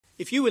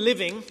If you were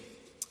living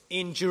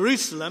in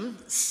Jerusalem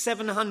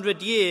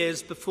 700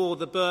 years before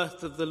the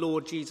birth of the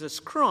Lord Jesus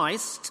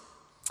Christ,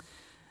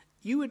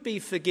 you would be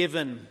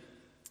forgiven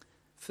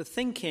for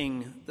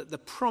thinking that the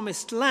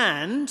promised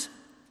land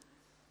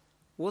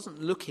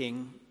wasn't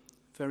looking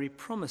very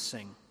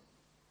promising.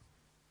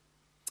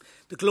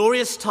 The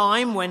glorious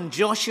time when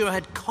Joshua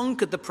had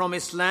conquered the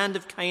promised land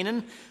of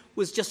Canaan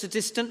was just a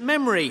distant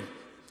memory.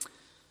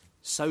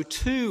 So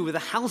too were the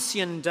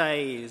halcyon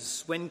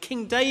days when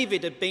King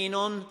David had been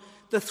on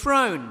the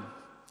throne,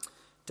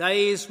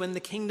 days when the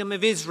kingdom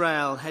of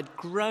Israel had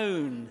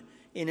grown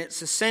in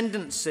its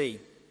ascendancy.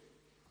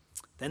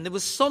 Then there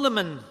was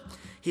Solomon.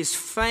 His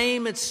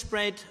fame had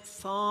spread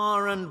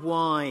far and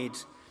wide.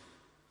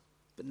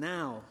 But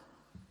now,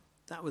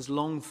 that was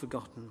long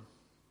forgotten.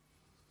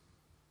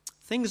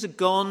 Things had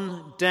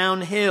gone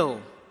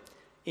downhill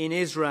in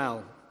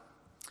Israel.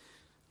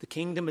 The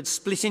kingdom had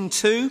split in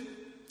two,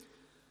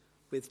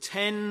 with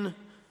 10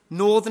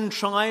 northern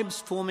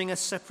tribes forming a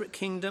separate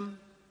kingdom.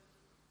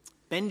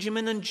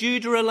 Benjamin and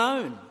Judah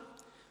alone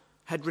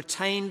had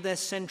retained their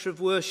centre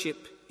of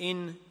worship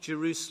in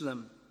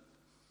Jerusalem.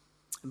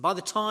 And by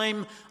the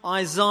time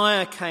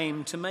Isaiah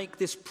came to make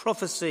this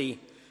prophecy,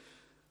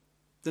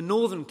 the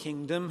northern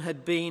kingdom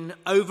had been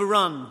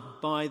overrun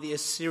by the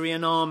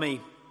Assyrian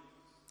army.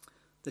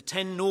 The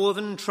 10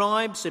 northern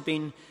tribes had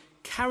been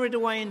carried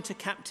away into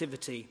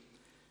captivity,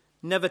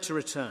 never to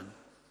return.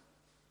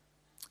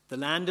 The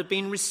land had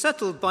been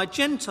resettled by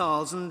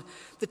Gentiles, and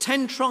the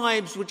 10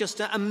 tribes were just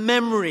a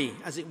memory,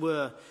 as it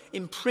were,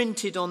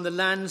 imprinted on the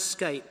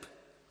landscape.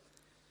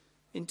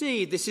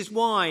 Indeed, this is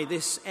why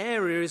this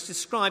area is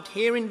described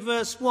here in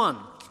verse 1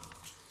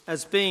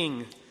 as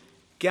being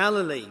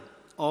Galilee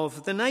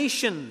of the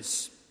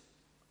nations.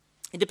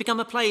 It had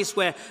become a place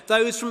where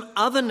those from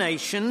other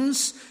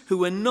nations who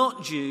were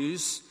not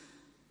Jews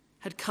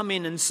had come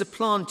in and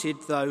supplanted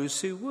those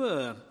who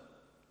were.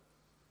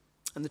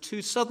 And the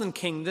two southern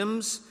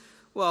kingdoms,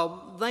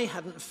 well, they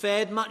hadn't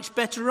fared much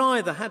better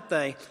either, had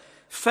they?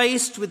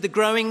 Faced with the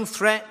growing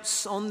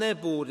threats on their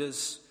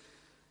borders,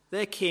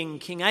 their king,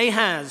 King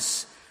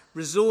Ahaz,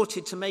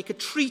 resorted to make a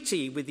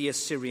treaty with the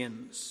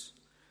Assyrians.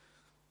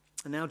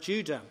 And now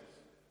Judah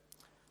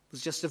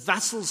was just a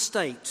vassal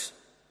state,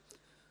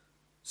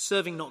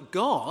 serving not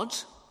God,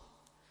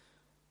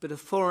 but a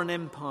foreign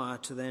empire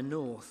to their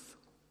north.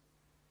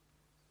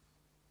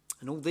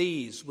 And all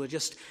these were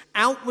just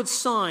outward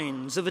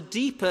signs of a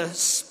deeper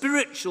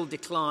spiritual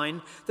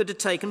decline that had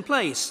taken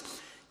place.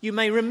 You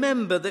may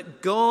remember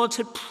that God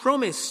had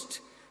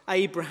promised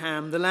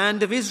Abraham the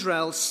land of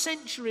Israel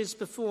centuries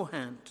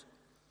beforehand.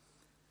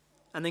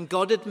 And then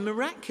God had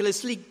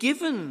miraculously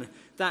given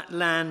that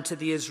land to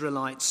the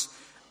Israelites,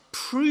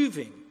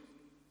 proving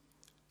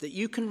that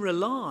you can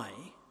rely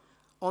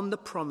on the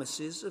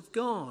promises of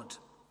God.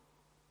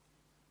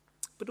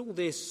 But all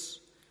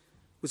this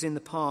was in the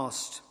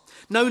past.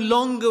 No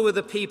longer were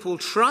the people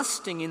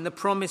trusting in the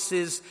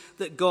promises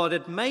that God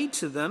had made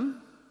to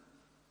them.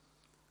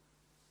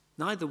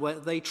 Neither were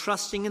they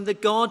trusting in the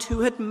God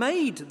who had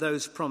made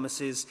those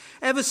promises.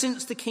 Ever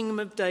since the kingdom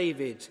of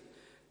David,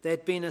 there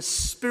had been a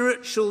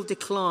spiritual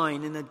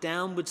decline in a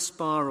downward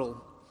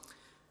spiral.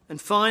 And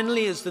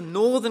finally, as the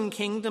northern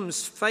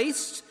kingdoms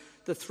faced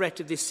the threat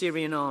of the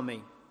Assyrian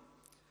army,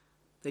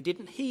 they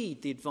didn't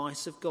heed the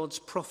advice of God's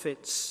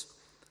prophets.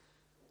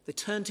 They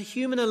turned to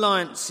human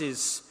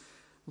alliances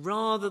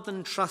rather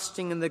than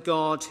trusting in the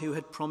God who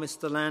had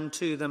promised the land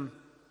to them.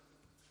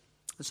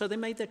 And so they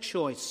made their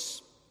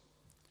choice.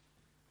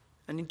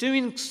 And in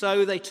doing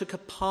so, they took a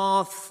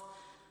path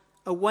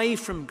away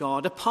from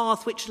God, a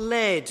path which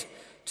led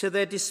to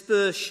their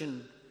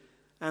dispersion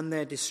and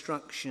their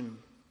destruction.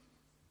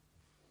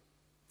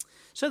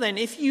 So then,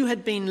 if you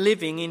had been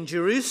living in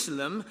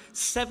Jerusalem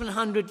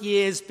 700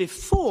 years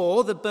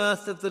before the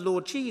birth of the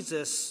Lord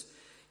Jesus,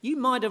 you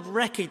might have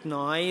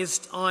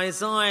recognized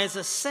Isaiah's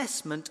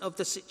assessment of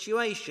the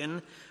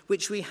situation,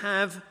 which we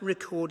have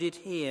recorded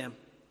here.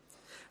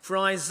 For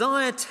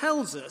Isaiah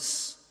tells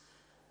us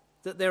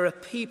that there are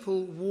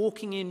people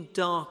walking in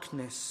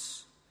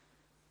darkness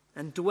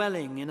and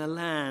dwelling in a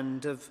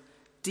land of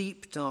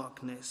deep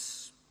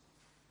darkness.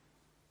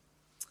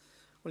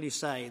 Well, you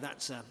say,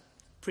 that's a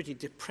pretty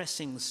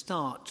depressing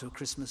start to a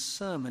Christmas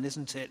sermon,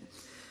 isn't it?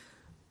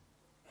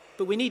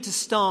 But we need to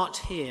start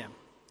here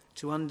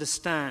to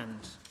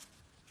understand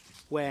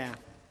where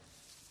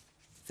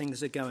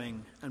things are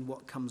going and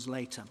what comes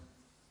later.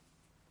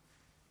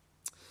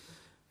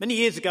 Many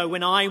years ago,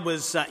 when I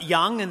was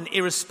young and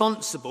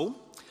irresponsible,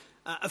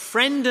 a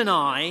friend and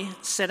I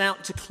set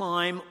out to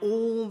climb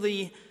all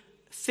the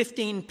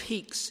 15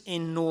 peaks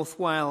in North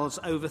Wales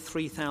over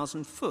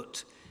 3,000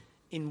 foot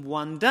in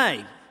one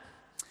day.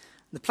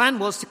 The plan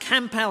was to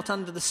camp out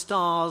under the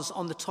stars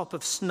on the top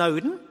of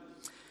Snowdon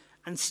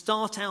and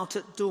start out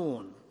at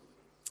dawn.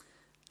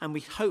 And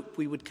we hoped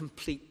we would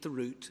complete the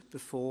route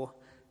before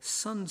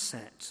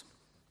sunset.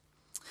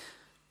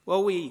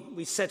 Well,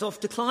 we set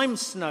off to climb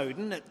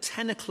Snowdon at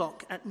 10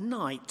 o'clock at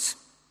night.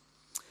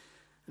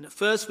 And at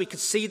first we could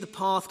see the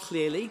path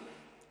clearly,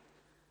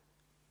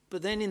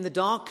 But then in the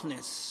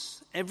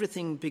darkness,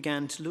 everything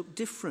began to look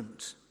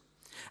different.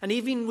 And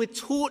even with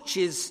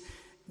torches,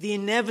 the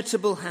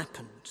inevitable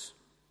happened.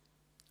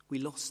 We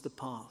lost the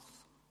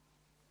path.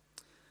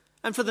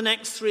 And for the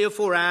next 3 or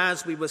 4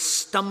 hours, we were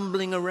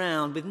stumbling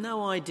around with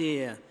no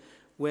idea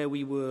where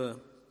we were.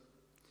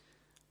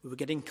 We were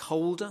getting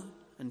colder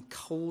and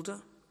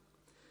colder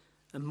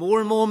and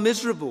more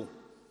miserable.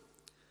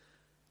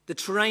 The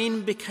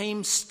terrain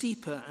became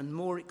steeper and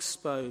more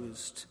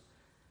exposed.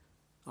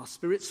 Our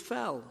spirits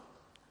fell.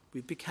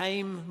 We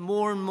became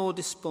more and more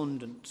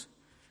despondent.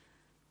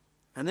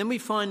 And then we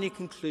finally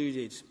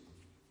concluded,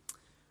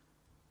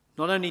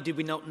 not only did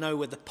we not know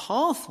where the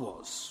path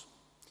was,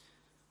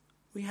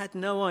 we had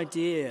no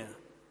idea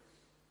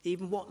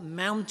even what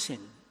mountain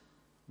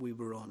we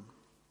were on.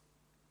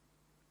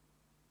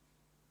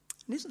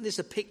 And isn't this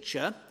a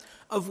picture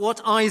of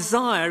what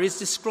Isaiah is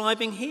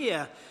describing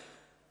here?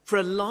 For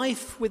a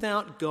life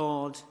without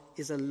God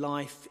is a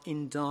life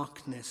in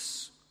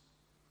darkness.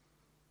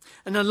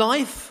 And a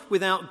life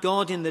without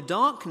God in the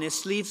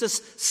darkness leaves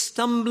us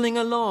stumbling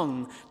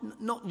along,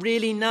 not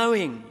really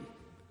knowing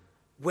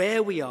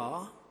where we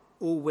are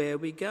or where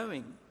we're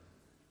going.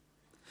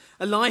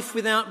 A life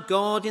without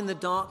God in the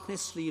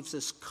darkness leaves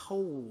us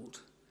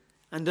cold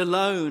and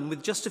alone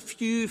with just a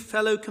few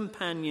fellow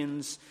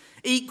companions,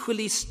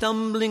 equally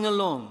stumbling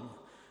along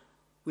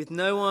with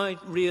no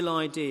real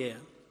idea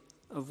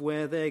of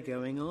where they're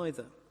going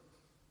either.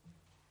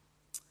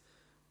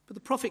 But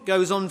the prophet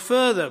goes on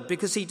further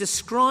because he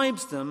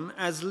describes them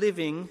as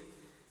living,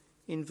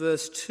 in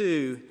verse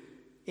 2,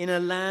 in a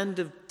land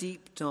of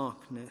deep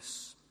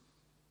darkness.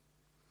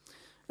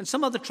 And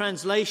some other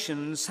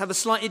translations have a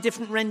slightly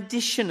different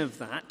rendition of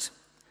that.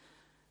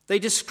 They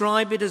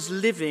describe it as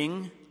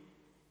living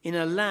in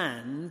a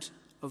land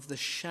of the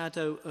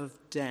shadow of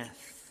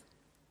death.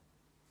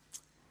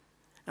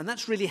 And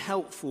that's really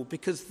helpful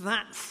because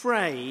that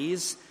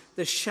phrase,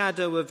 the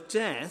shadow of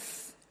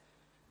death,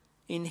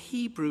 in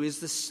Hebrew is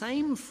the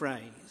same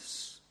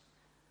phrase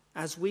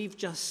as we've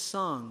just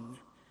sung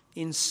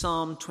in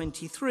Psalm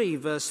 23,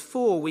 verse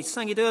 4. We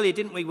sang it earlier,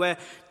 didn't we, where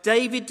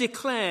David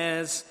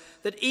declares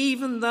that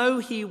even though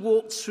he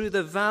walks through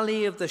the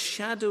valley of the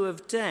shadow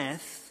of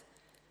death,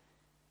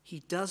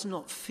 he does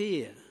not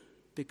fear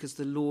because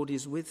the Lord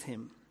is with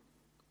him.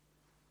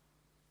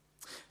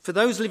 For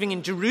those living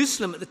in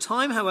Jerusalem at the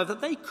time, however,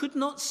 they could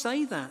not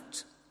say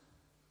that.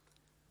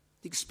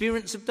 The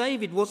experience of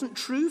David wasn't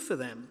true for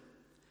them.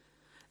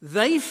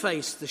 They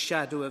faced the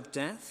shadow of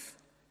death,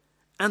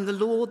 and the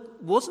Lord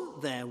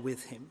wasn't there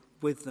with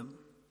them.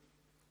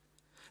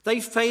 They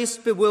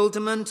faced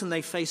bewilderment and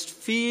they faced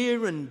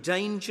fear and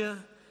danger,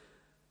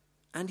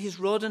 and his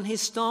rod and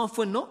his staff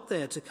were not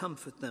there to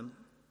comfort them.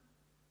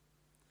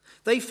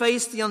 They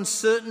faced the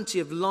uncertainty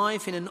of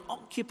life in an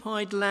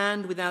occupied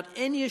land without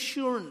any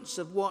assurance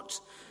of what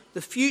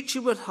the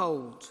future would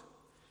hold.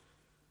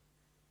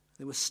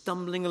 They were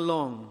stumbling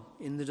along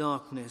in the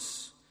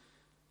darkness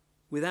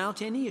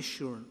without any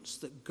assurance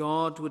that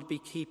God would be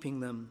keeping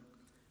them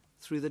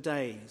through the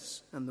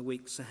days and the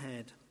weeks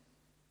ahead.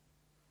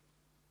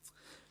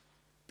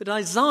 But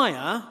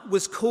Isaiah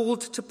was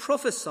called to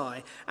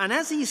prophesy, and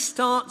as he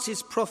starts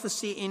his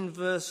prophecy in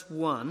verse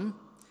 1,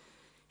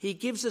 he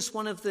gives us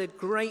one of the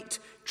great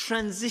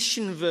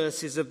transition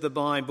verses of the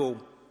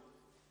Bible.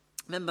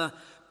 Remember,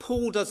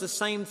 Paul does the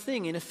same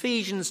thing in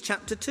Ephesians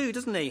chapter 2,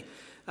 doesn't he?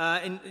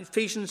 In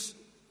Ephesians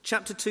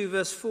chapter 2,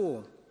 verse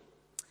 4.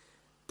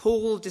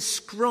 Paul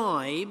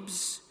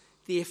describes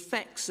the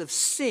effects of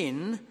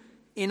sin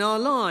in our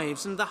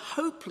lives and the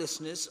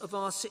hopelessness of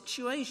our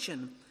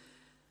situation.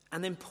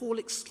 And then Paul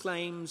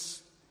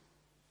exclaims,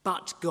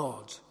 "But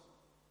God."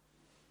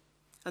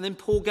 And then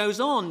Paul goes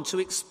on to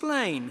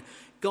explain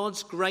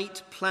God's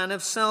great plan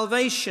of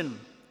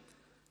salvation,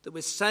 that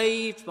we're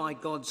saved by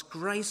God's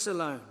grace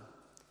alone,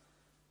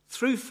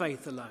 through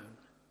faith alone,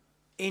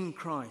 in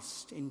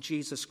Christ, in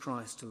Jesus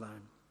Christ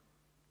alone.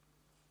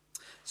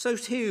 So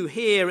too,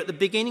 here at the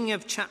beginning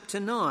of chapter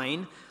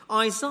 9,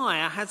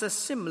 Isaiah has a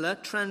similar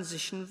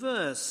transition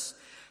verse.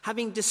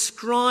 Having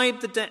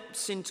described the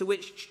depths into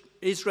which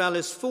Israel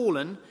has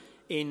fallen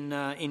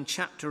in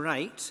chapter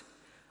 8,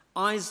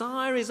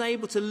 Isaiah is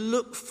able to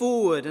look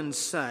forward and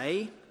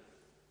say,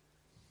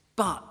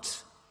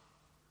 "But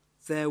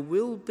there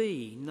will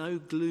be no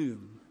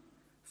gloom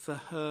for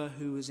her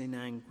who is in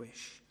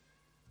anguish."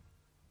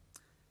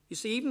 You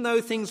see, even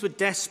though things were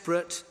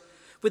desperate,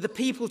 with the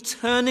people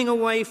turning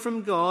away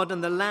from God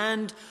and the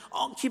land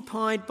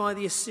occupied by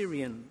the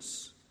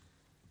Assyrians,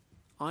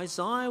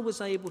 Isaiah was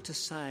able to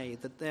say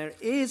that there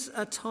is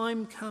a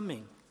time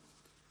coming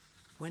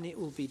when it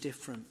will be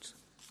different.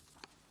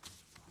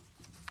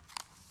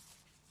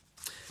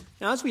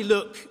 Now, as we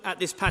look at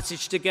this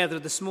passage together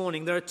this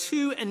morning, there are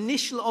two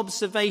initial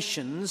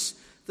observations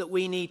that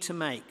we need to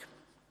make.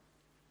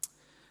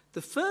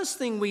 The first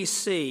thing we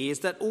see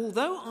is that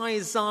although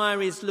Isaiah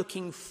is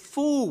looking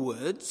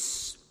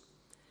forwards,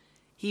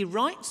 he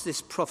writes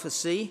this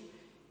prophecy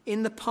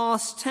in the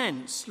past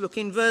tense. Look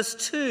in verse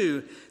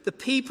 2. The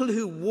people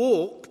who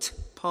walked,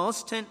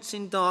 past tense,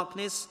 in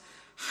darkness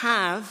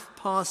have,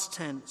 past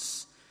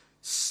tense,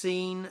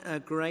 seen a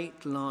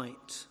great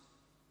light.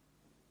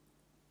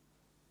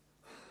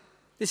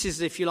 This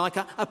is, if you like,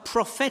 a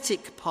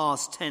prophetic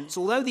past tense.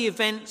 Although the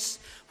events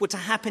were to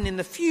happen in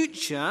the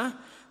future,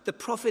 the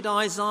prophet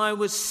Isaiah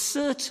was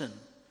certain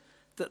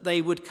that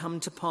they would come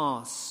to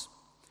pass.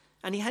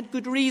 And he had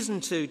good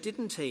reason to,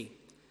 didn't he?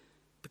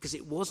 Because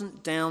it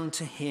wasn't down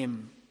to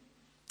him.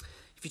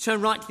 If you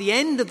turn right to the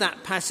end of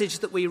that passage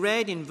that we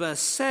read in verse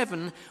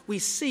 7, we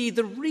see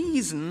the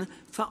reason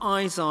for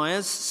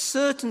Isaiah's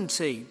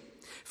certainty.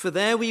 For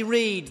there we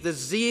read, "The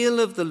zeal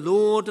of the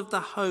Lord of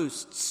the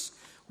hosts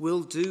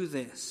will do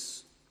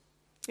this."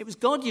 It was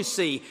God, you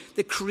see,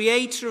 the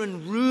creator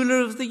and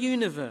ruler of the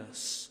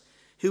universe,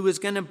 who was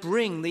going to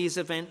bring these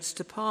events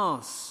to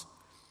pass.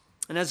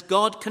 And as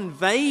God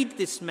conveyed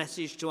this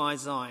message to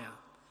Isaiah,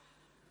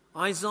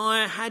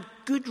 Isaiah had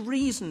good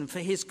reason for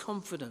his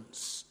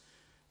confidence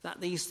that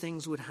these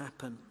things would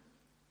happen.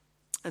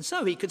 And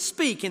so he could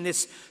speak in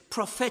this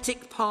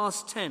prophetic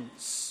past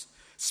tense,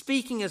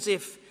 speaking as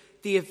if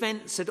the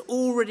events had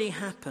already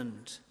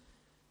happened,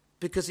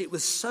 because it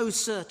was so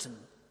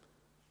certain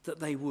that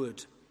they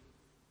would.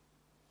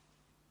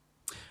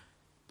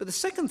 But the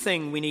second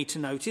thing we need to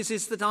notice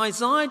is that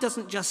Isaiah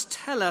doesn't just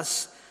tell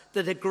us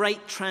that a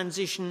great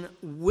transition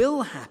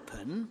will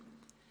happen,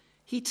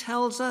 he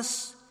tells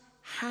us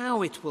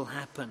how it will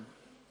happen.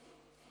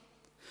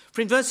 For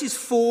in verses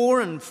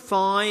 4 and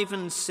 5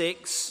 and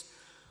 6,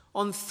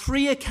 on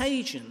 3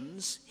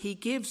 occasions, he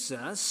gives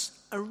us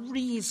a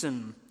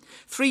reason.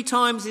 3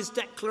 times his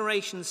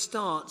declaration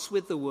starts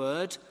with the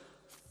word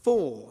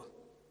 "for."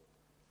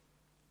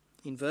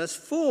 In verse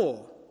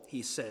 4,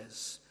 he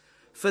says,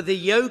 "For the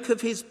yoke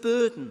of his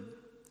burden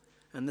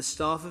and the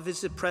staff of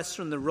his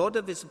oppressor and the rod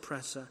of his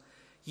oppressor,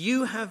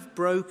 you have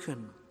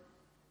broken."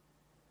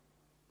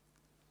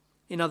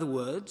 In other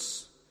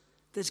words,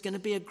 there's going to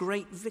be a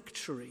great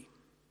victory.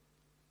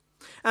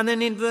 And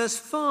then in verse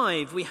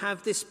 5, we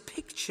have this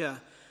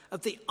picture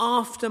of the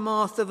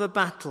aftermath of a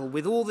battle,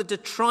 with all the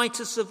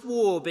detritus of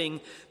war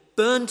being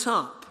burnt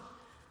up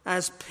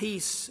as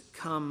peace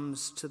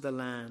comes to the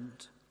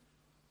land.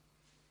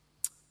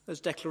 Those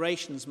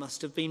declarations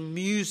must have been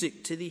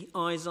music to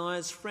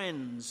Isaiah's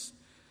friends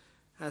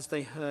as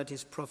they heard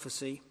his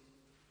prophecy.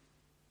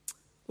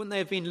 Wouldn't they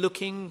have been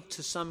looking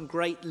to some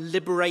great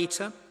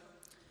liberator,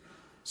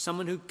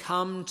 someone who'd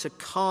come to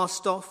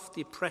cast off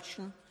the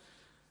oppression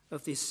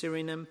of the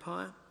Assyrian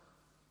Empire?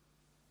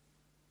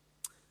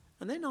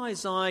 And then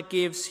Isaiah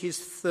gives his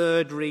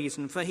third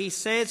reason, for he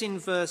says in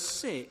verse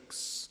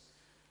 6,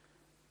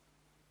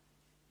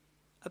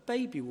 "A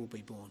baby will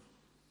be born."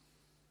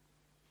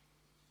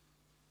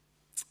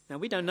 Now,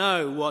 we don't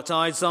know what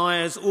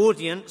Isaiah's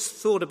audience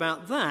thought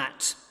about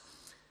that,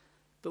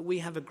 but we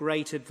have a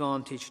great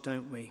advantage,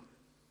 don't we?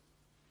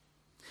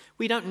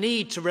 We don't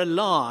need to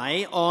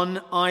rely on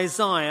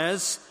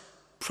Isaiah's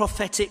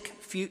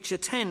prophetic future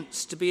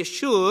tense to be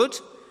assured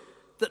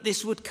that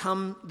this would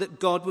come, that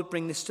God would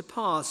bring this to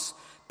pass,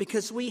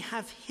 because we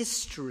have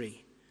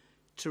history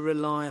to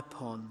rely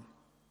upon.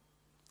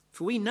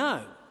 For we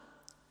know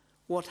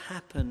what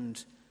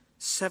happened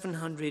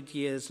 700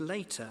 years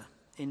later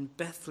in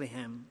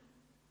Bethlehem.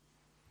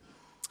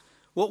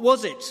 What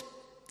was it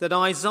that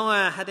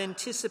Isaiah had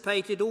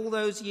anticipated all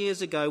those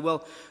years ago?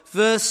 Well,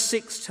 verse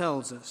 6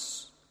 tells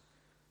us,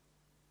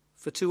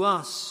 "For to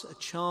us a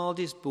child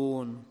is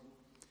born,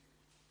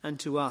 and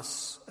to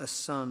us a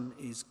son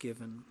is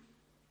given."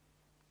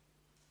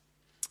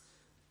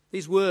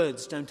 These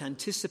words don't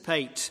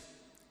anticipate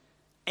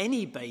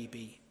any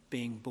baby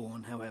being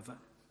born, however.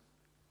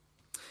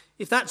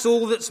 If that's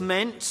all that's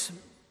meant,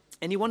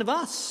 any one of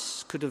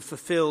us could have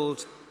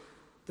fulfilled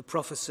the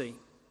prophecy.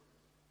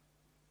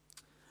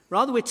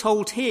 Rather, we're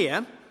told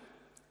here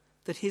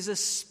that he's a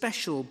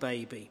special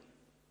baby,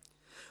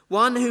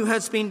 one who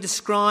has been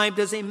described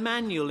as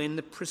Emmanuel in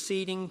the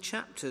preceding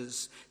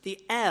chapters.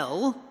 The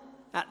L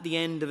at the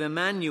end of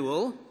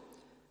Emmanuel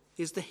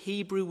is the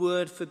Hebrew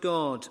word for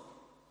God.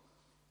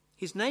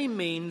 His name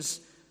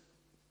means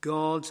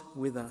God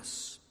with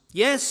us.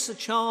 Yes, a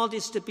child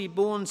is to be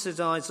born, says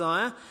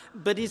Isaiah,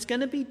 but he's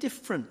going to be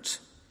different.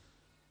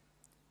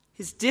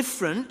 He's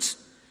different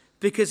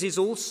because he's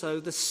also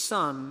the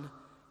son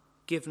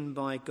given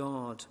by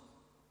God.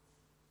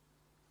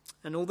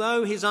 And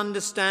although his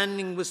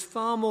understanding was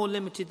far more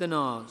limited than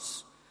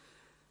ours,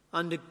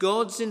 under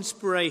God's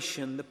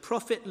inspiration, the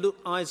prophet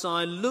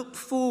Isaiah looked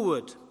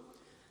forward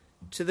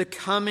to the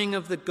coming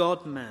of the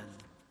God-man.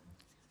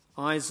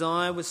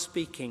 Isaiah was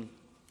speaking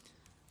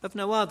of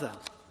no other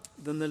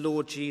than the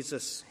Lord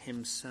Jesus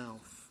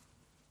himself.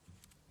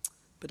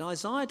 But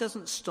Isaiah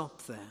doesn't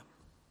stop there,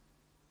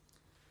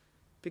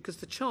 because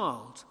the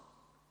child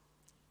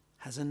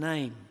has a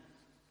name.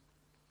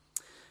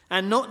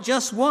 And not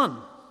just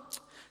one.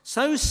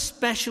 So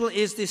special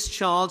is this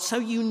child, so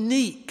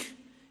unique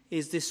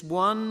is this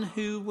one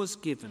who was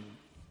given,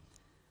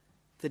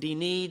 that he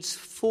needs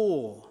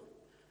 4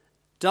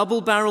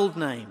 double-barreled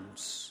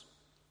names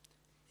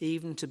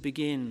even to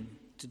begin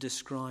to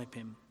describe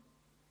him.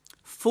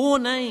 4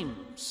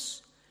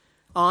 names,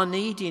 are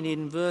needing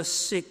in verse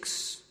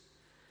 6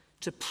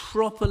 to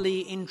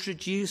properly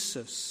introduce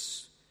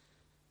us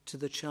to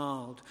the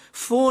child.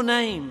 4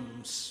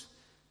 names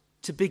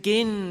to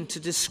begin to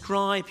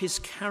describe his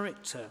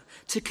character,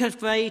 to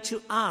convey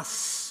to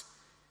us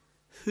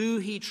who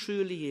he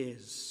truly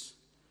is.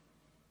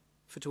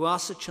 For to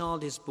us a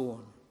child is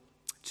born,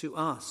 to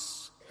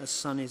us a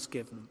son is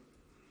given.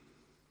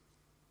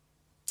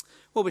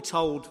 Well, we're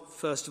told,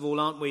 first of all,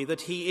 aren't we,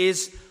 that he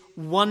is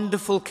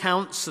Wonderful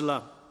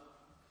Counselor.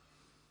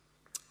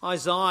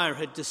 Isaiah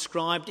had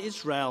described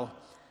Israel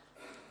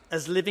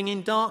as living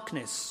in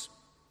darkness.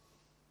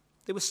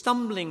 They were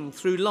stumbling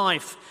through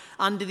life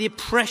under the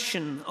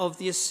oppression of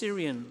the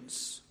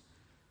Assyrians.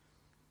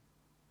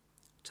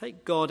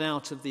 Take God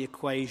out of the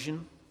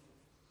equation,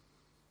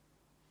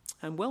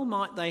 and well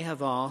might they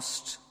have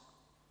asked,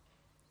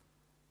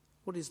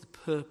 what is the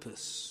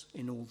purpose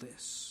in all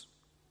this?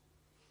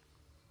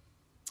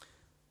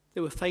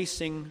 They were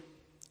facing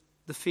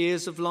the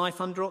fears of life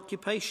under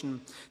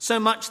occupation, so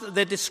much that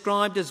they're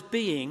described as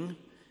being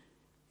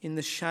in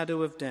the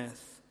shadow of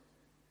death.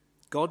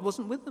 God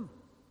wasn't with them.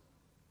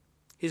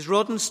 His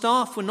rod and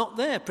staff were not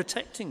there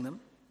protecting them.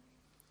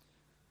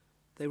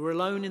 They were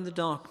alone in the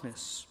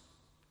darkness,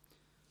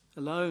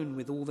 alone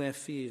with all their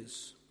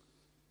fears.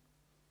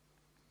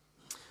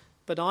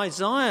 But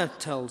Isaiah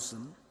tells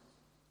them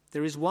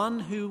there is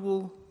one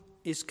who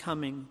is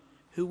coming,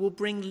 who will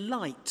bring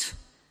light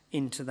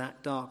into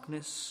that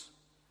darkness.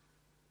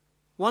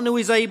 One who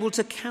is able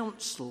to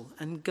counsel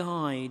and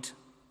guide.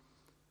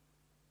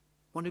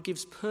 One who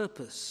gives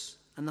purpose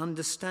and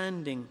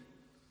understanding.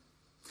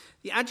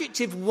 The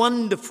adjective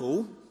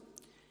wonderful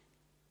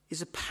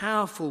is a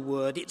powerful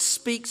word. It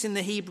speaks in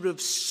the Hebrew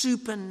of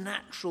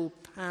supernatural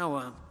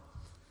power.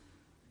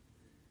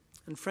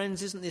 And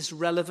friends, isn't this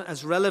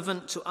as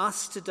relevant to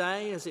us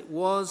today as it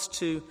was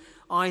to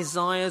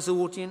Isaiah's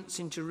audience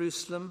in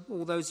Jerusalem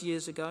all those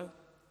years ago?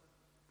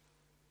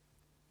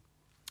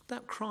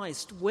 About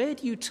Christ, where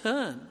do you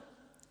turn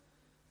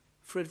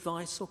for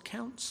advice or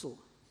counsel?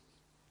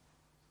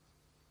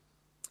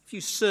 If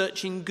you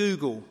search in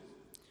Google,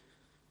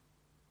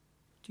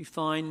 do you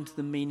find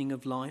the meaning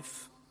of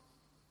life?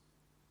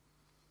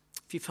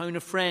 If you phone a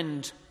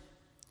friend,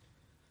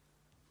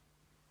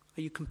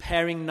 are you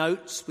comparing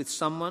notes with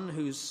someone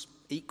who's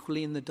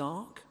equally in the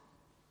dark?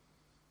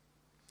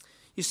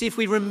 You see, if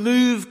we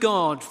remove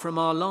God from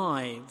our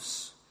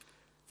lives,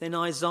 then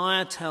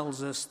Isaiah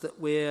tells us that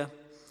we're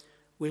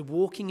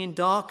walking in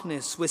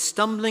darkness. We're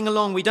stumbling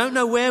along. We don't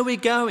know where we're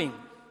going.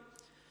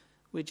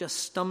 We're just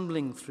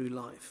stumbling through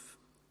life.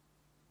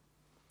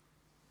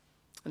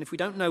 And if we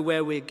don't know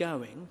where we're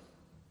going,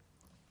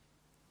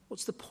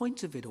 what's the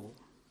point of it all?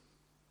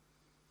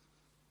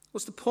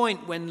 What's the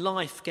point when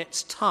life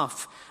gets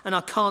tough and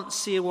I can't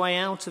see a way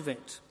out of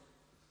it?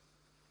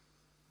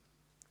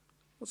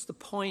 What's the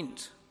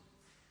point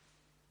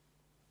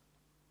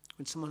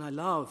when someone I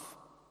love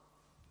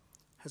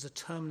has a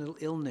terminal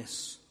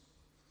illness?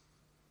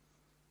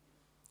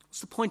 What's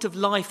the point of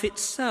life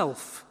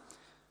itself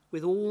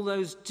with all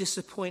those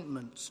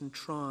disappointments and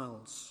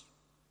trials?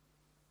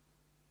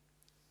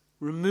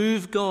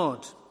 Remove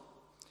God,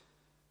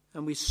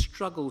 and we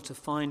struggle to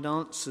find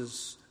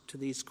answers to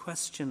these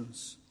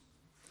questions.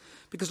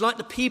 Because like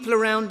the people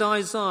around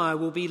Isaiah,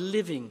 we'll be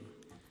living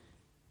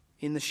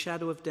in the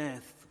shadow of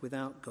death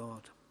without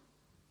God.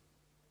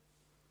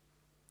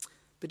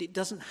 But it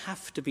doesn't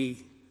have to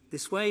be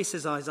this way,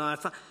 says Isaiah.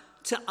 For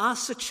to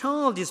us a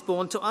child is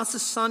born, to us a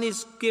son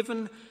is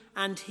given,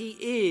 and he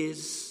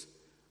is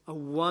a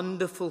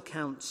wonderful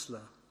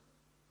counselor.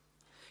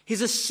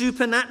 He's a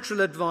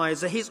supernatural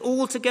advisor. He's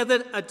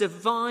altogether a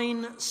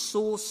divine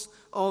source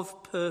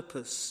of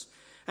purpose.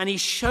 And he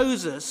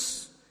shows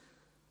us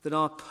that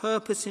our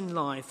purpose in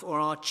life, or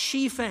our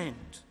chief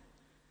end,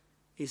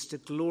 is to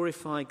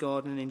glorify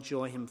God and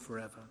enjoy him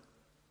forever.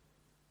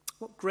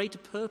 What greater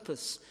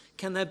purpose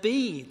can there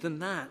be than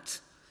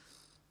that?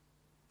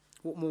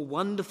 What more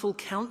wonderful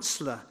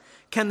counselor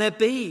can there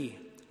be?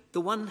 The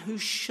one who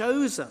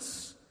shows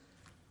us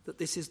that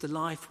this is the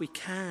life we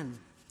can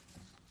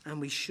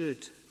and we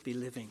should be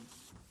living.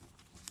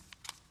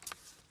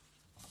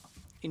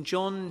 In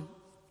John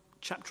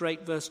chapter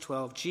 8, verse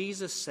 12,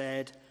 Jesus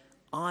said,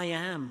 I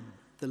am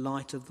the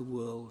light of the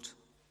world.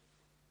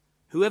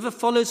 Whoever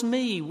follows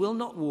me will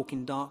not walk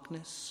in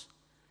darkness,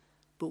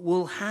 but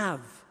will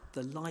have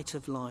the light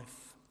of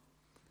life.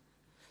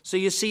 So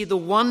you see, the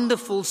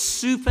wonderful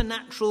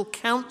supernatural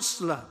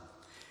counselor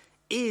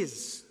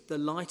is the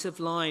light of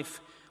life.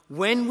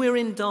 When we're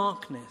in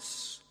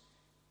darkness,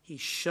 he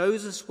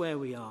shows us where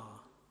we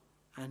are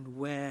and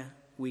where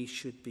we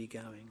should be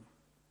going.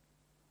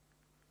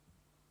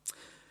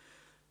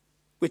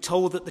 We're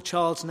told that the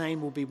child's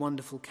name will be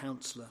Wonderful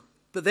Counselor.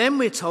 But then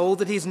we're told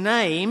that his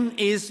name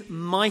is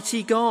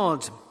Mighty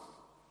God.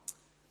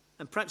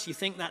 And perhaps you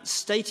think that's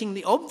stating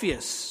the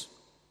obvious.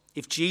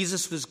 If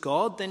Jesus was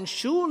God, then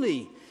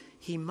surely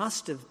he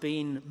must have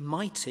been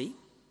mighty.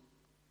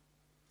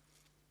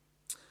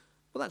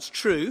 Well, that's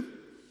true.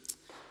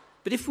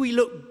 But if we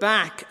look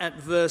back at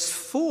verse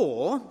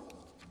 4,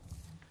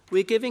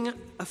 we're giving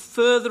a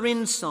further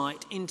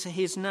insight into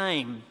his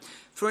name.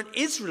 For an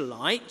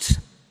Israelite,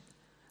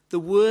 the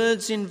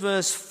words in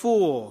verse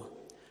 4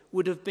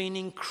 would have been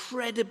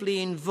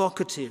incredibly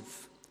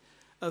invocative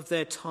of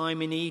their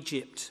time in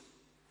Egypt.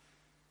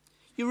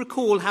 You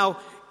recall how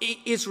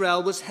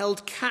Israel was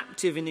held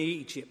captive in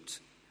Egypt.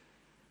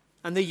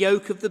 And the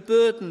yoke of the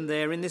burden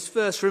there in this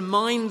verse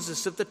reminds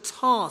us of the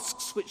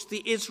tasks which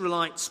the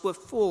Israelites were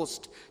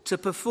forced to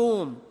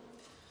perform.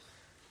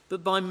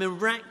 But by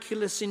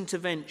miraculous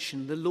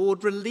intervention, the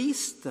Lord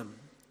released them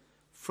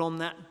from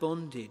that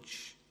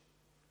bondage.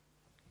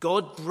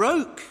 God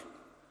broke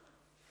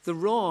the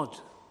rod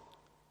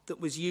that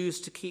was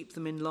used to keep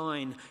them in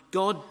line.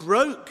 God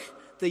broke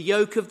the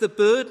yoke of the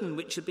burden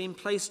which had been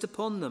placed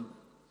upon them.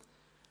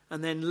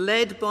 And then,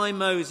 led by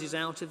Moses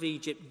out of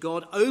Egypt,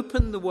 God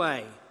opened the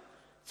way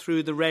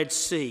through the Red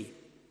Sea,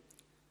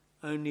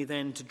 only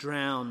then to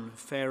drown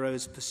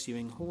Pharaoh's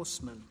pursuing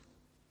horsemen.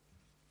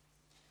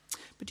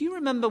 But do you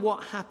remember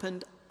what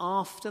happened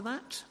after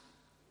that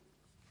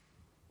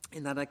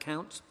in that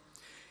account?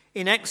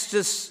 In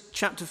Exodus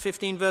chapter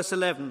 15, verse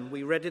 11,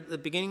 we read it at the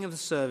beginning of the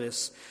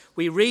service.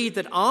 We read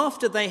that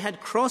after they had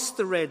crossed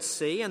the Red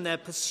Sea and their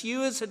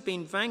pursuers had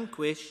been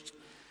vanquished,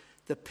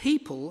 the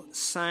people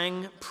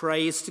sang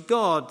praise to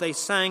God. They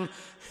sang,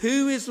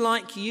 "Who is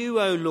like you,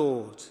 O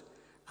Lord,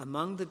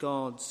 among the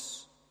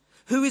gods?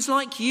 Who is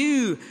like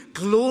you,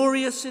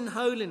 glorious in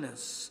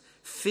holiness,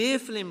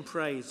 fearful in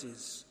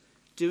praises,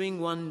 doing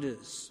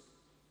wonders?"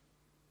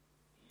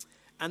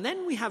 And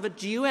then we have a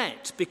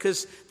duet,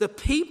 because the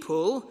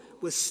people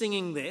were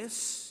singing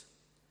this,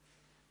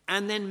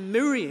 and then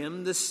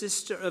Miriam, the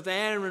sister of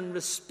Aaron,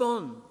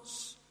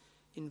 responds.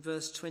 In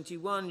verse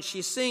 21,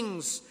 she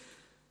sings,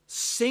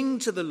 "Sing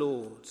to the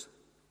Lord,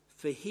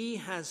 for he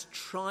has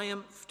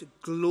triumphed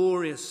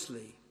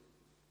gloriously."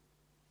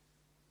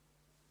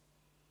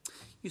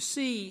 You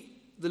see,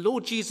 the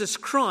Lord Jesus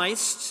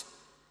Christ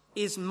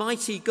is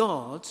mighty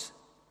God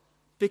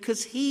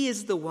because he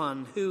is the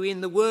one who,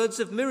 in the words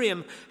of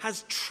Miriam,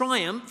 has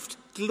triumphed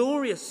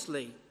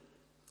gloriously.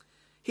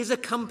 He's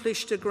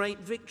accomplished a great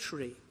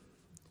victory.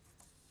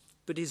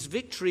 But his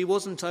victory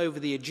wasn't over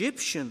the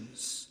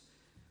Egyptians.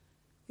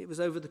 It was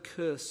over the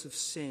curse of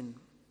sin.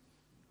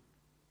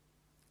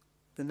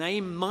 The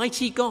name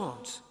Mighty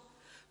God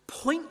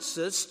points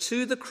us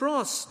to the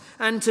cross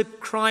and to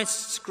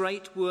Christ's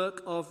great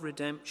work of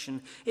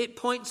redemption. It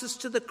points us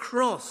to the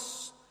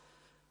cross,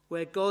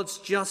 where God's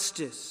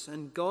justice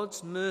and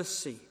God's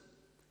mercy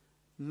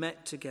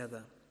met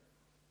together.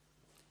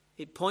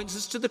 It points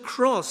us to the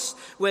cross,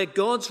 where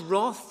God's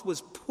wrath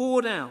was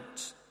poured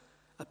out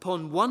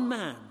upon one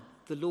man,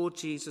 the Lord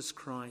Jesus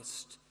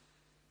Christ,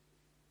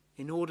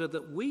 in order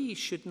that we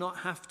should not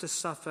have to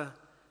suffer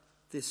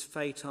this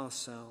fate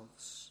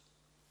ourselves.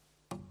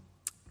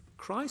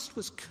 Christ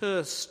was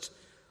cursed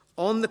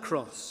on the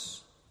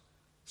cross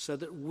so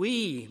that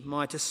we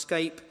might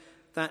escape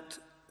that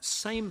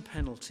same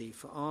penalty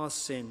for our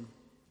sin.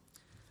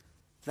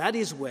 That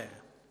is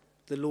where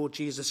the Lord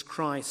Jesus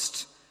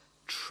Christ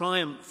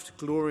triumphed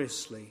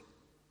gloriously.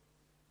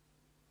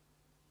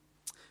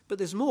 But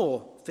there's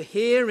more. For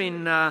here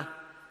in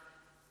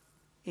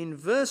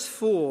verse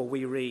 4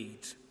 we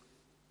read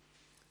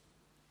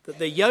that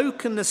the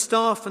yoke and the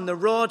staff and the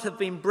rod have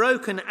been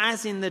broken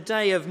as in the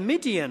day of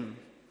Midian.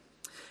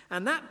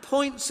 And that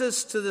points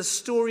us to the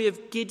story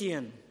of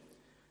Gideon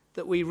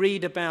that we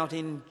read about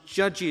in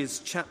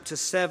Judges chapter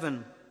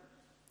 7.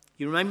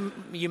 You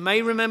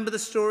may remember the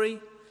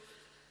story.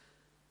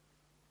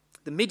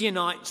 The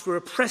Midianites were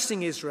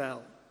oppressing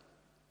Israel,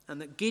 and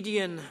that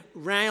Gideon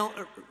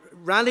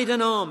rallied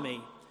an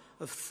army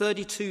of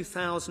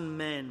 32,000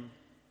 men.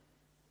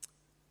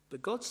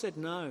 But God said,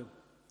 "No,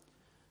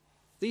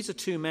 these are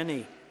too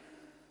many.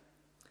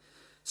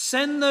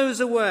 Send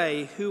those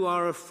away who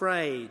are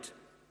afraid."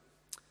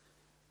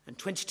 And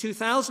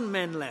 22,000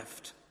 men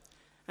left,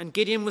 and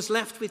Gideon was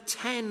left with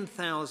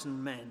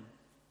 10,000 men.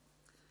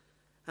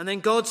 And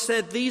then God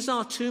said, "These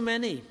are too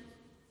many."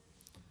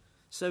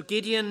 So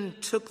Gideon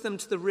took them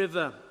to the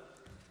river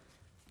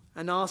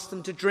and asked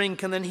them to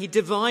drink, and then he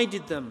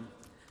divided them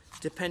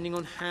depending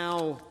on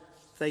how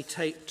they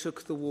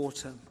took the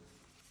water.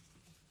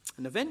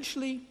 And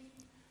eventually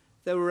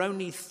there were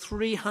only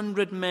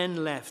 300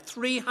 men left,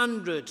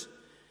 300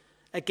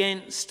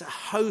 against a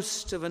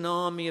host of an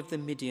army of the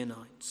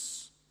Midianites.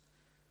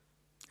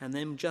 And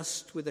then,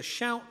 just with a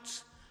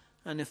shout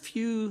and a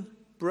few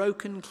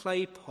broken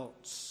clay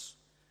pots,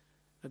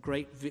 a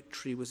great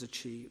victory was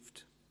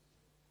achieved.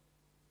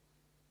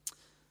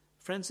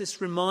 Friends,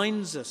 this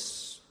reminds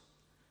us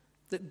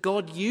that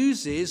God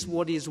uses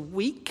what is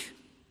weak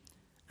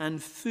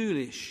and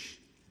foolish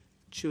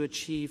to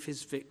achieve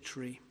his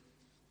victory.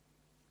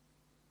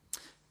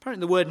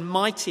 Apparently the word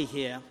mighty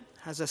here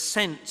has a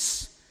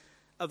sense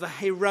of a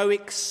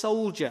heroic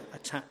soldier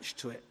attached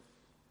to it.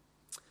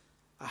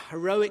 A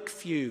heroic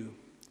few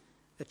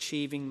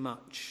achieving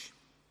much.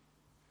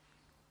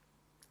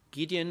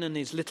 Gideon and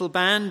his little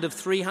band of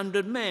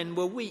 300 men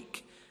were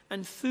weak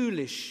and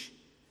foolish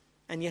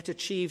and yet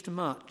achieved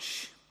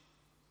much.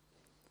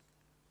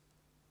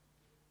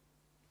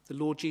 the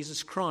Lord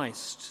Jesus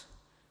Christ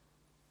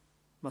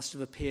must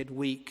have appeared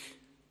weak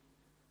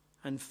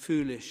and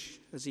foolish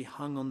as he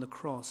hung on the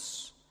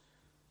cross,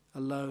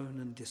 alone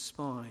and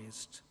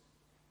despised.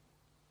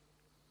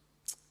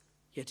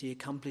 Yet he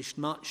accomplished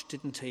much,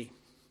 didn't he?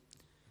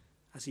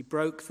 As he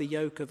broke the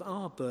yoke of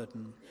our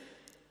burden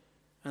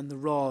and the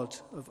rod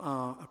of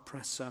our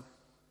oppressor.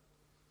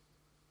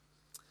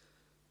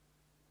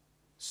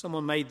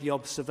 Someone made the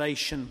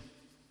observation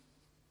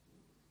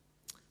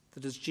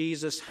that as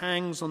Jesus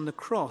hangs on the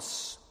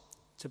cross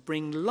to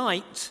bring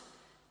light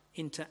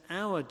into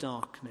our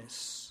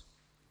darkness,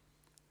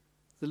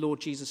 the Lord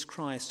Jesus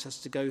Christ has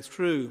to go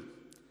through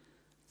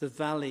the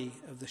valley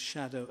of the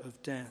shadow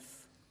of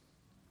death.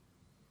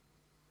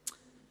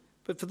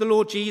 But for the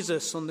Lord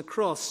Jesus on the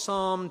cross,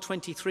 Psalm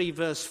 23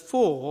 verse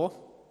 4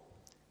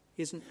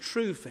 isn't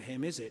true for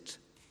him, is it?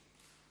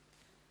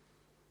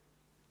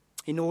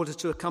 In order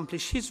to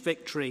accomplish his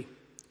victory,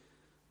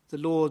 the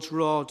Lord's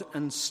rod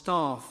and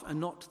staff are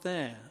not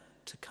there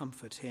to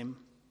comfort him.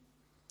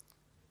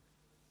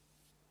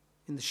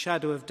 In the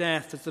shadow of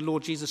death, as the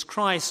Lord Jesus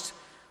Christ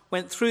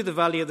went through the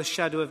valley of the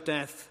shadow of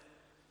death,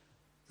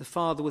 the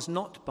Father was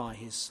not by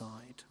his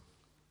side.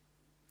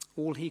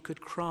 All he could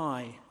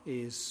cry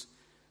is,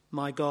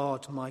 my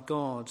God,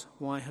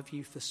 why have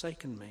you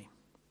forsaken me?"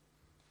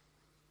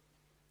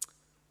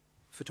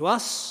 For to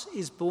us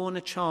is born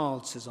a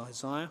child, says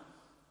Isaiah.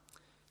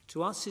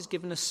 To us is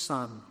given a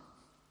son.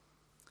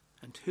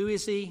 And who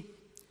is he?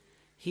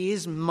 He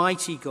is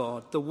mighty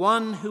God, the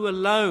one who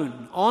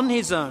alone, on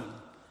his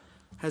own,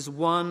 has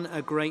won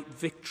a great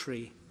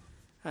victory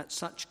at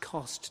such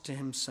cost to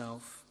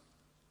himself.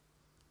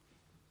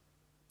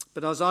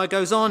 But Isaiah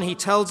goes on, he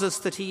tells us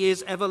that he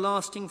is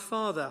everlasting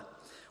Father,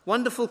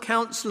 wonderful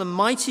Counselor,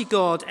 mighty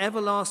God,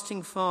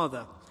 everlasting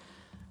Father.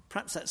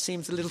 Perhaps that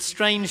seems a little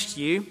strange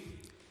to you.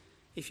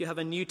 If you have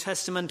a New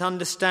Testament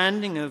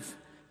understanding of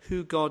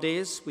who God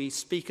is, we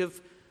speak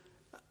of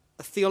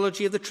a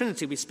theology of the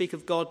Trinity. We speak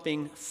of God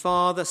being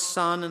Father,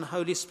 Son, and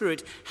Holy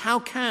Spirit. How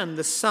can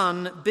the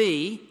Son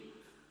be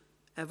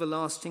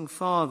everlasting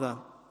Father?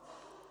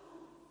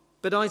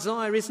 But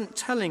Isaiah isn't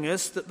telling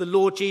us that the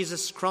Lord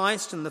Jesus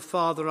Christ and the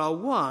Father are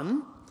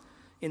one,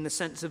 in the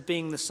sense of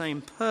being the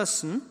same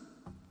person.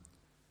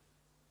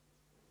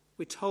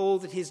 We're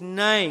told that his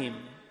name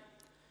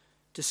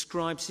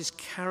describes his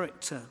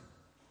character,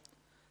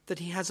 that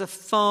he has a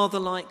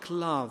father-like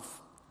love,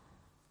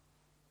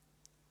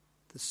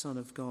 the Son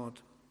of God.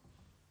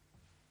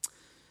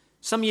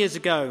 Some years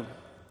ago,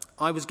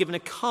 I was given a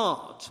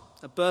card,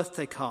 a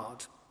birthday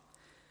card,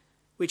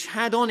 which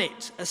had on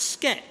it a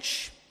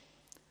sketch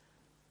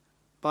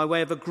by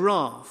way of a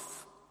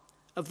graph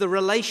of the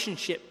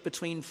relationship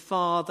between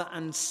father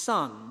and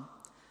son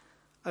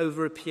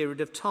over a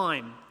period of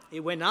time.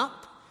 It went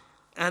up,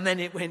 and then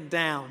it went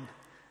down,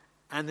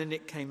 and then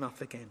it came up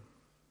again.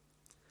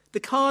 The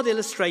card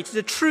illustrated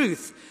a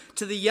truth.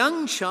 To the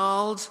young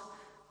child,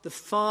 the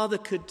father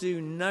could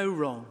do no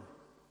wrong.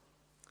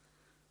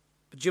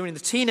 But during the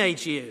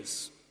teenage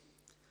years,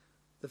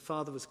 the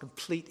father was a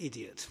complete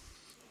idiot.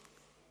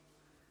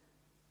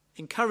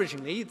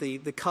 Encouragingly,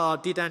 the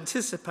card did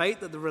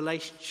anticipate that the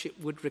relationship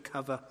would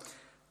recover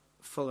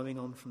following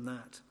on from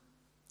that.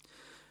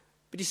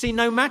 But you see,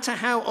 no matter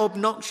how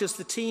obnoxious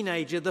the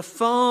teenager, the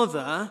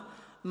father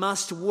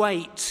must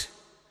wait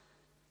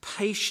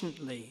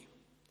patiently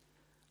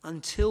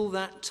until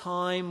that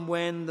time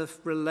when the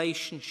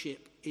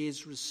relationship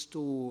is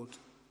restored.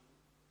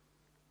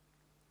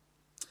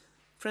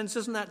 Friends,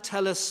 doesn't that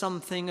tell us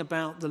something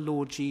about the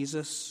Lord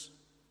Jesus?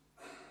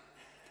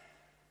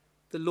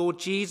 The Lord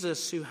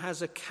Jesus, who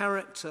has a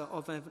character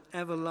of an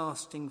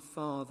everlasting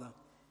Father.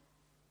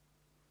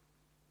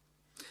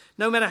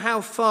 No matter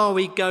how far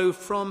we go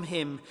from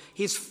him,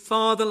 his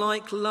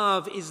father-like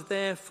love is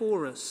there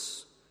for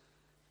us.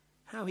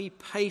 How he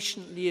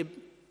patiently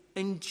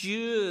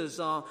endures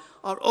our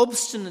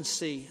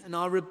obstinacy and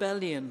our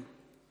rebellion.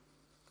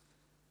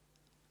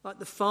 Like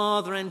the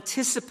father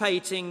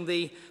anticipating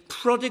the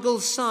prodigal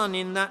son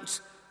in that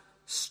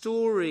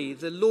story,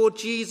 the Lord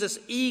Jesus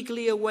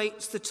eagerly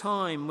awaits the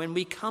time when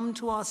we come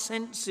to our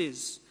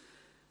senses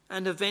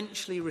and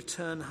eventually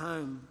return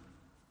home.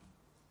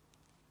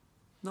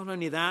 Not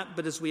only that,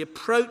 but as we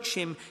approach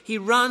him, he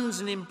runs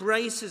and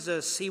embraces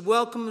us. He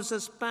welcomes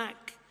us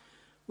back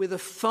with a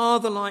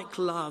father-like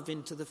love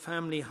into the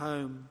family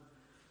home,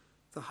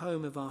 the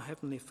home of our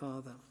Heavenly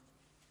Father.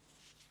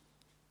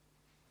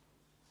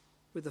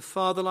 With a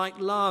father-like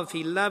love,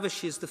 he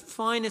lavishes the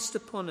finest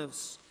upon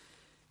us,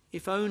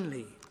 if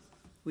only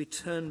we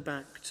turn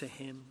back to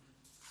him.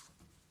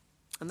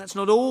 And that's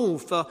not all,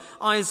 for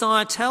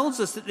Isaiah tells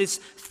us that this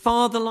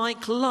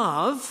father-like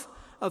love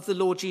of the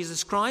Lord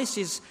Jesus Christ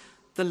is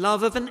the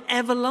love of an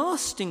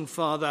everlasting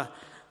Father.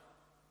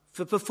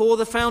 For before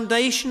the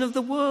foundation of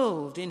the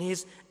world, in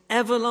his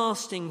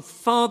everlasting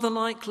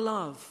father-like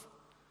love,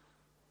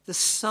 the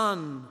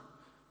Son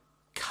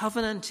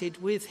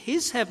covenanted with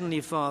his Heavenly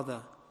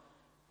Father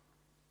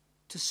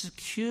to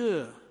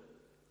secure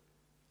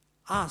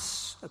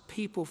us a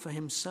people for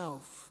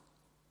himself.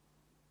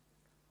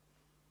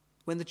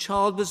 when the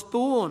child was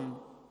born,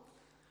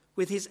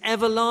 with his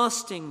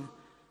everlasting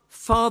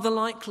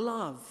Father-like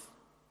love,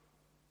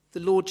 the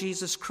Lord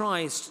Jesus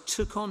Christ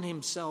took on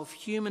himself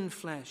human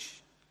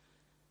flesh,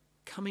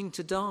 coming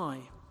to die.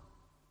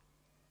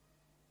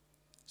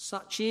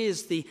 Such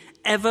is the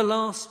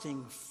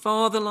everlasting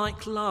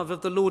Father-like love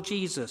of the Lord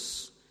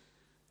Jesus,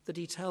 that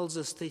he tells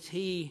us that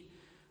he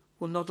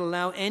will not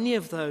allow any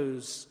of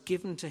those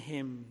given to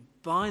him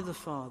by the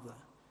Father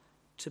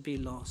to be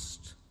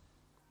lost.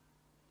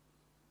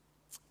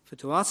 For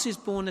to us is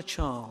born a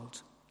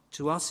child,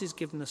 to us is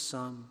given a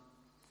son.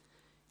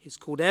 He's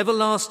called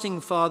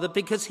Everlasting Father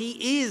because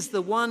he is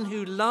the one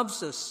who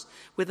loves us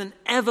with an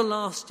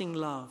everlasting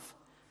love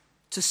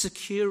to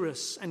secure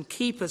us and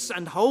keep us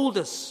and hold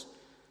us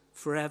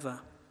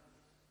forever.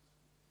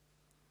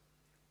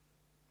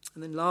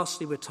 And then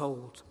lastly, we're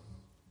told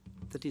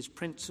that he's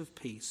Prince of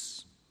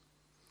Peace.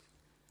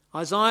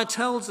 Isaiah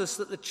tells us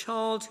that the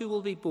child who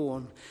will be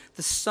born,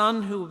 the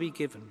son who will be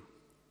given,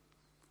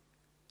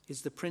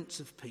 is the Prince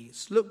of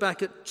Peace. Look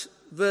back at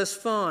verse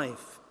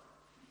 5,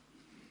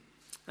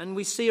 and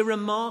we see a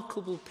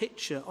remarkable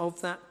picture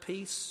of that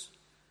peace.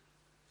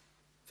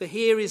 For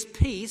here is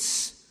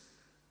peace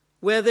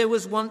where there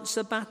was once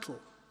a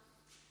battle.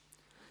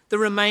 The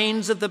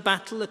remains of the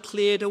battle are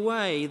cleared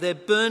away. They're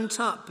burnt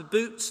up.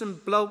 Boots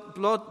and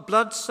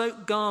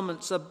blood-soaked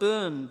garments are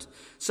burned,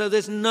 so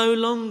there's no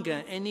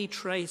longer any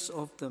trace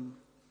of them.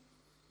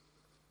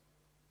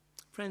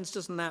 Friends,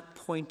 doesn't that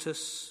point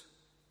us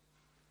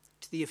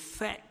to the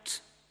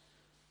effect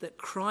that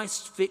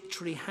Christ's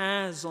victory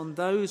has on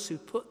those who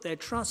put their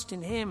trust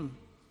in him?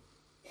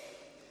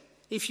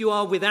 If you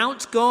are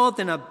without God,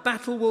 then a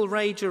battle will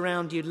rage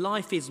around you.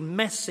 Life is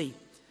messy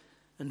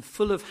and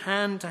full of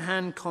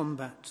hand-to-hand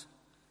combat.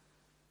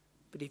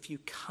 But if you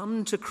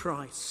come to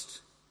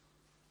Christ,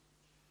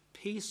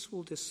 peace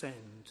will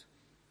descend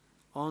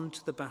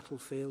onto the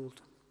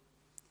battlefield.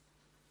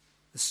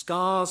 The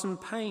scars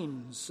and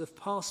pains of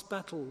past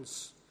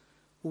battles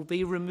will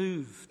be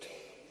removed,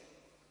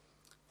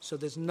 so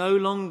there's no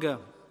longer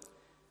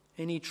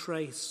any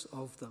trace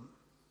of them.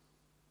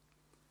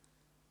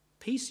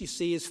 Peace, you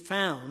see, is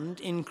found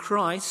in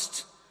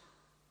Christ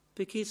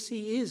because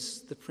he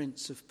is the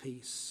Prince of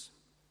Peace.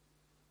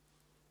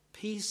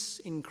 Peace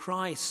in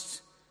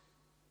Christ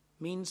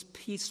means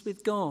peace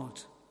with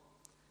God,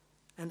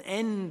 an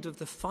end of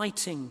the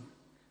fighting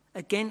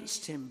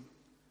against him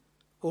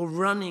or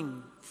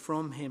running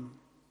from him.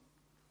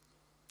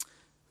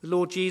 The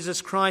Lord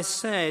Jesus Christ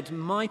said,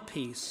 "My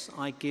peace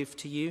I give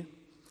to you.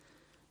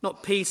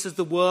 Not peace as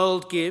the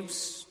world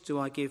gives do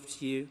I give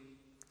to you.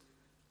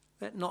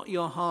 Let not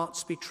your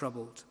hearts be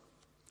troubled,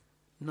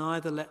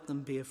 neither let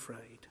them be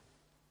afraid."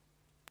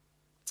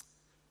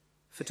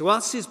 For to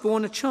us is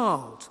born a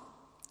child,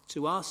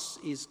 to us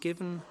is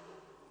given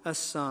a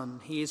son.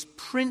 He is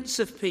Prince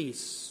of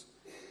Peace,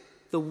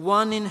 the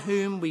one in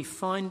whom we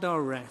find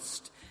our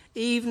rest,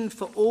 even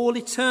for all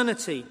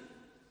eternity,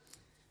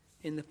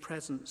 in the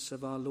presence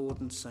of our Lord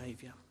and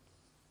Saviour.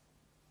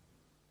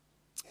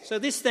 So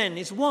this then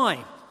is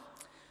why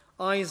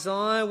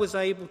Isaiah was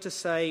able to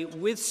say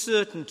with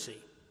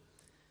certainty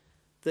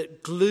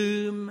that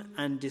gloom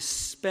and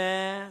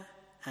despair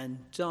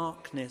and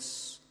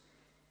darkness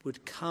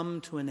would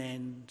come to an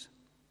end.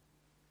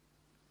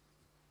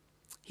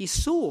 He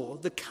saw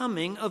the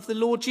coming of the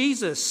Lord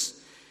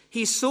Jesus.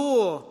 He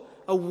saw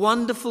a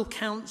wonderful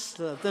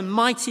counselor, the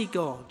mighty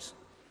God,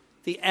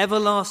 the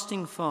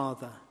everlasting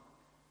Father,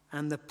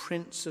 and the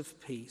Prince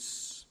of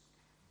Peace.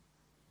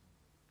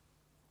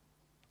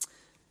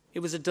 It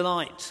was a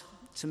delight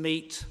to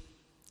meet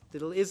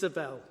little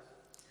Isabel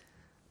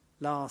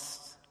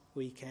last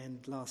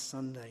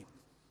Sunday.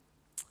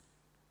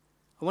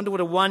 I wonder what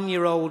a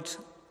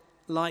 1-year-old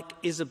like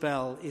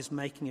Isabel is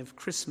making of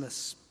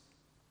Christmas.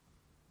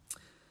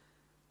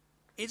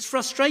 It's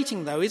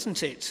frustrating, though,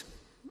 isn't it,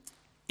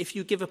 if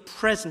you give a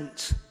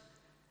present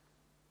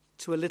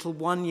to a little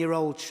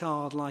 1-year-old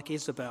child like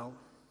Isabel.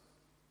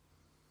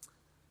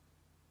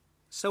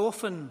 So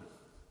often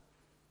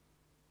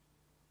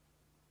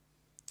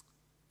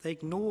they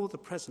ignore the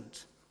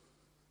present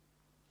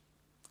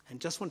and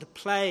just want to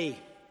play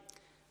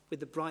with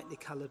the brightly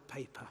coloured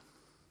paper.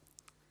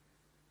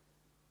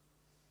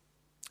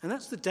 And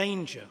that's the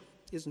danger,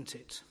 isn't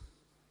it?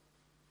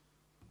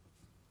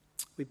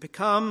 We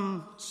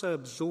become so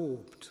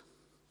absorbed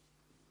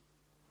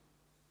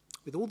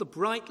with all the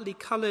brightly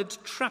coloured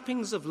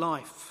trappings of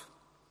life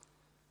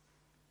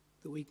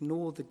that we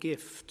ignore the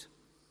gift.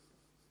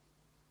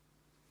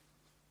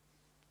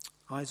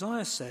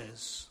 Isaiah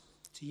says,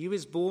 "To you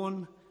is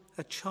born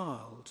a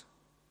child,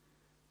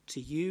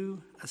 to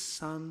you a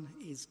son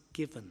is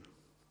given.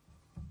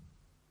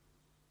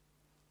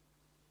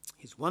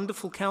 He's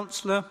wonderful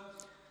counselor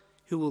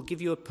who will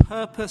give you a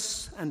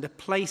purpose and a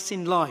place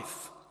in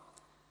life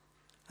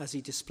as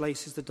he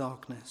displaces the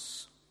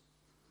darkness.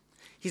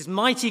 He's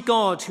mighty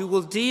God who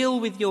will deal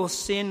with your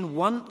sin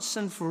once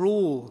and for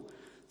all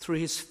through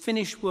his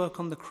finished work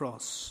on the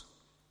cross.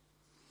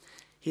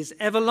 His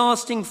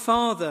everlasting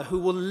Father who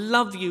will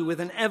love you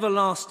with an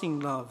everlasting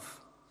love.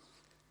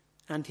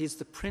 and he's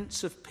the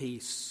Prince of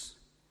Peace,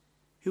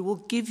 who will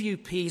give you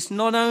peace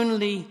not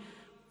only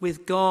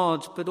with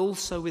God, but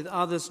also with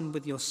others and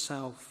with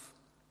yourself.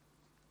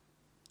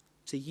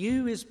 To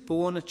you is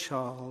born a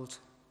child,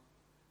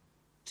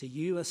 to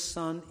you a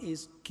son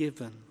is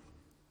given.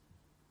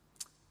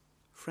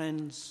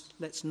 Friends,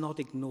 let's not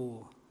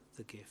ignore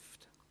the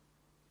gift.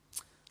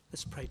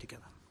 Let's pray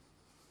together.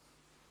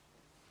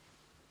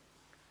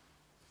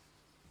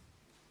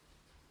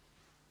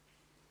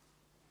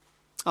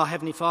 Our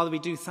Heavenly Father, we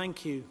do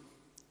thank you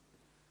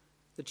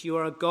that you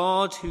are a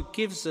God who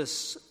gives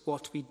us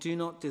what we do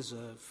not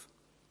deserve.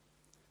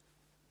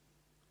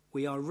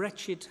 We are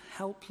wretched,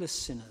 helpless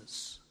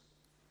sinners.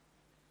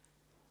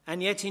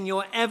 And yet in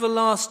your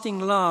everlasting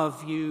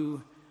love,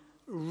 you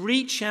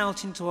reach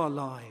out into our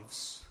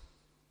lives,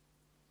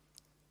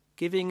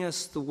 giving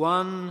us the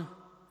one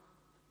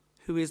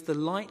who is the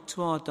light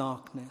to our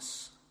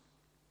darkness,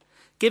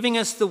 giving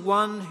us the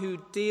one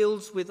who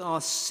deals with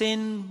our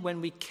sin when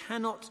we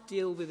cannot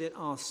deal with it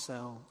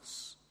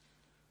ourselves,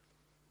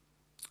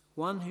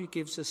 one who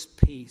gives us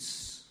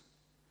peace.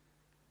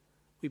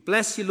 We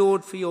bless you,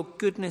 Lord, for your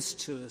goodness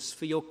to us,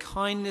 for your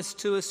kindness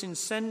to us in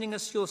sending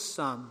us your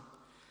Son.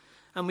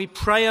 And we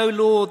pray, O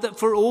Lord, that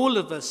for all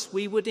of us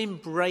we would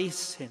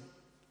embrace him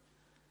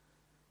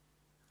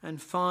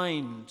and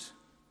find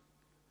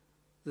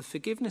the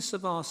forgiveness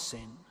of our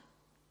sin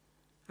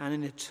and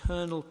an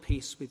eternal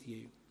peace with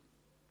you.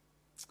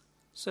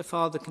 So,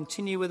 Father,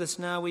 continue with us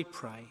now, we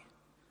pray.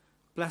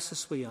 Bless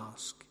us, we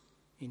ask.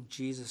 In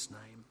Jesus'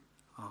 name,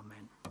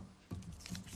 amen.